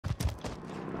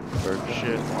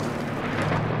shit.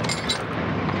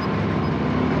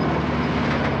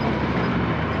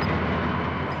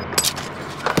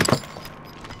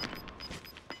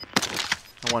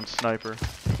 I want sniper.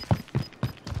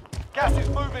 Gas is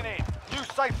moving in. New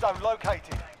safe zone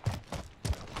located.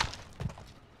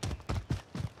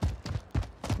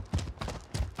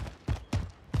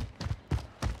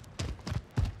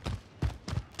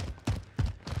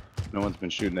 No one's been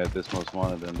shooting at this most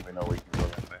wanted, then we know we can go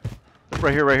that way.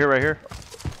 Right here, right here, right here.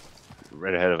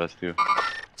 Right ahead of us, too.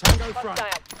 Tango front.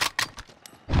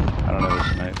 I don't know this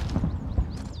tonight.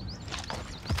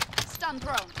 Stun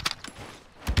prone.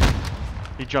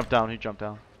 He jumped down, he jumped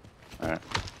down. Alright.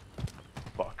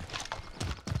 Fuck.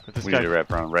 If this We guy... need to wrap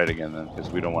around right again, then,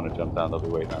 because we don't want to jump down. They'll be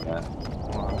waiting on that.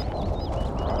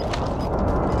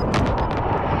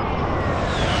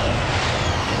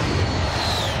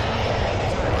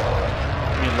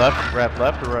 Left, wrap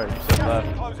left or right? You said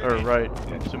left. Or right.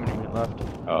 Yeah. Assuming you mean left.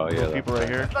 Oh, yeah. People right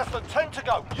here. Less than 10 to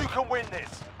go. You can win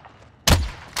this.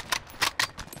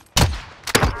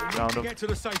 Found him. Get to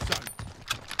the safe zone.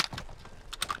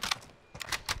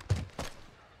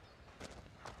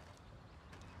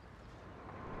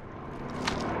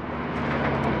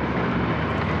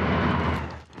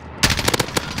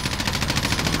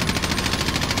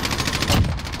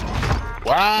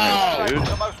 Wow, dude.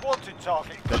 The most wanted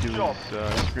target. That Good dude job.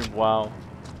 screamed wow.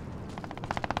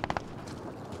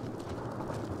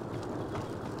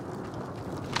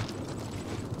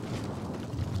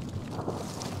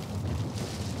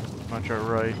 Punch our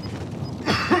right.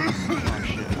 Oh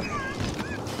shit.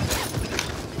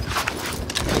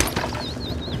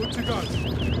 Good to go.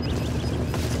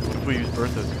 What if we use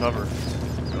Bertha as cover?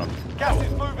 Gas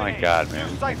is moving My in. God, man.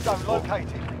 New safe zone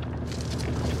located.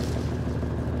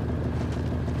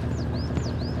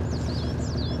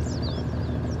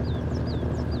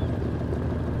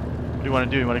 What do you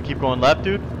want to do? You want to keep going left,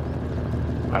 dude?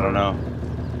 I don't know.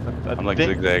 I'm like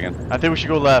zigzagging. I think we should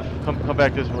go left. Come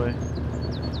back this way.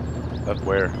 Left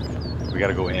where? We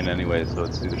gotta go in anyway, so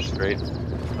it's either straight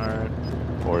Alright.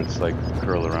 or it's like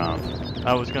curl around.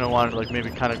 I was gonna want to like maybe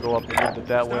kind of go up a little bit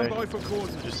that way. Stand by for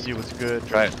coordinates. Just see what's good.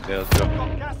 Try it. Yeah, let's go.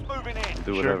 Got gas moving in.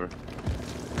 Do Sure. whatever.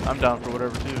 I'm down for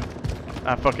whatever too.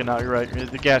 Ah, fucking out. You're right.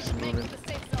 The gas is Make moving. it the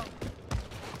safe zone.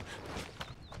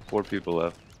 4 people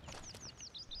left.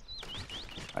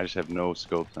 I just have no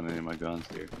scopes on any of my guns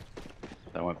here.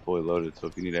 That went fully loaded, so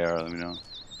if you need AR, let me know.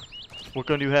 What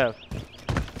gun do you have?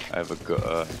 I have a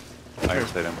iron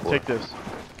sight M4. Take this.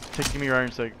 Give me your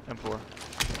iron sight M4.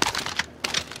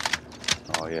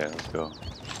 Oh yeah, let's go.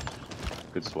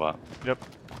 Good swap. Yep.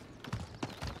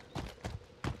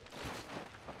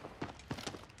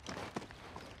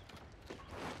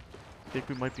 I think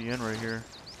we might be in right here.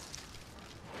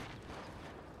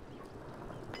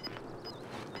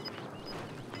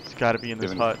 It's got to be in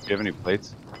this hut. Do you have any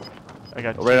plates? I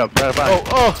got. Oh, right up, right up. Oh,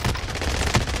 oh!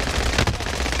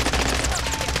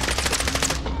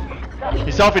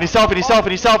 He's selfing, he's selfing, he's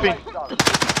selfing, he's selfing!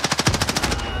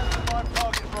 5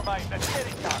 targets remain. Let's get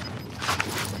it done.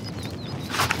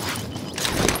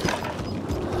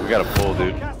 We got a pull,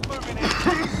 dude. Gas moving in.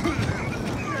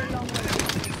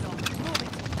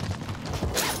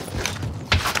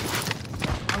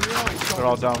 They're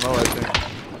all down low, I think.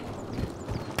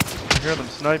 I hear them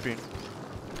sniping.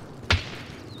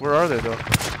 Where are they, though?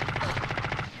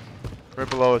 Right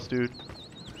below us, dude.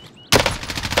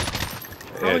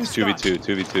 Yeah, it's 2v2,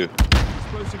 2v2.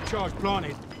 Explosive charge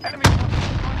planted. Enemy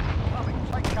coming.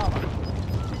 Take cover.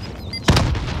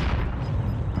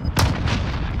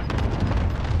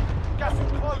 Gas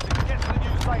is closing. Get to the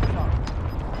new safe zone.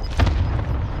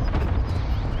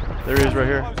 There he is, right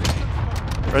here.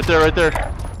 Right there, right there.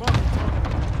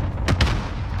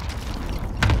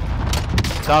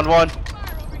 Down one.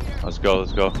 Let's go,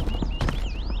 let's go.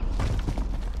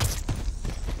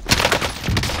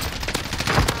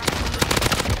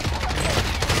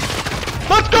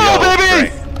 Let's go, Yo, baby!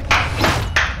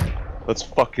 Frank. Let's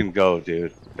fucking go,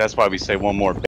 dude. That's why we say one more.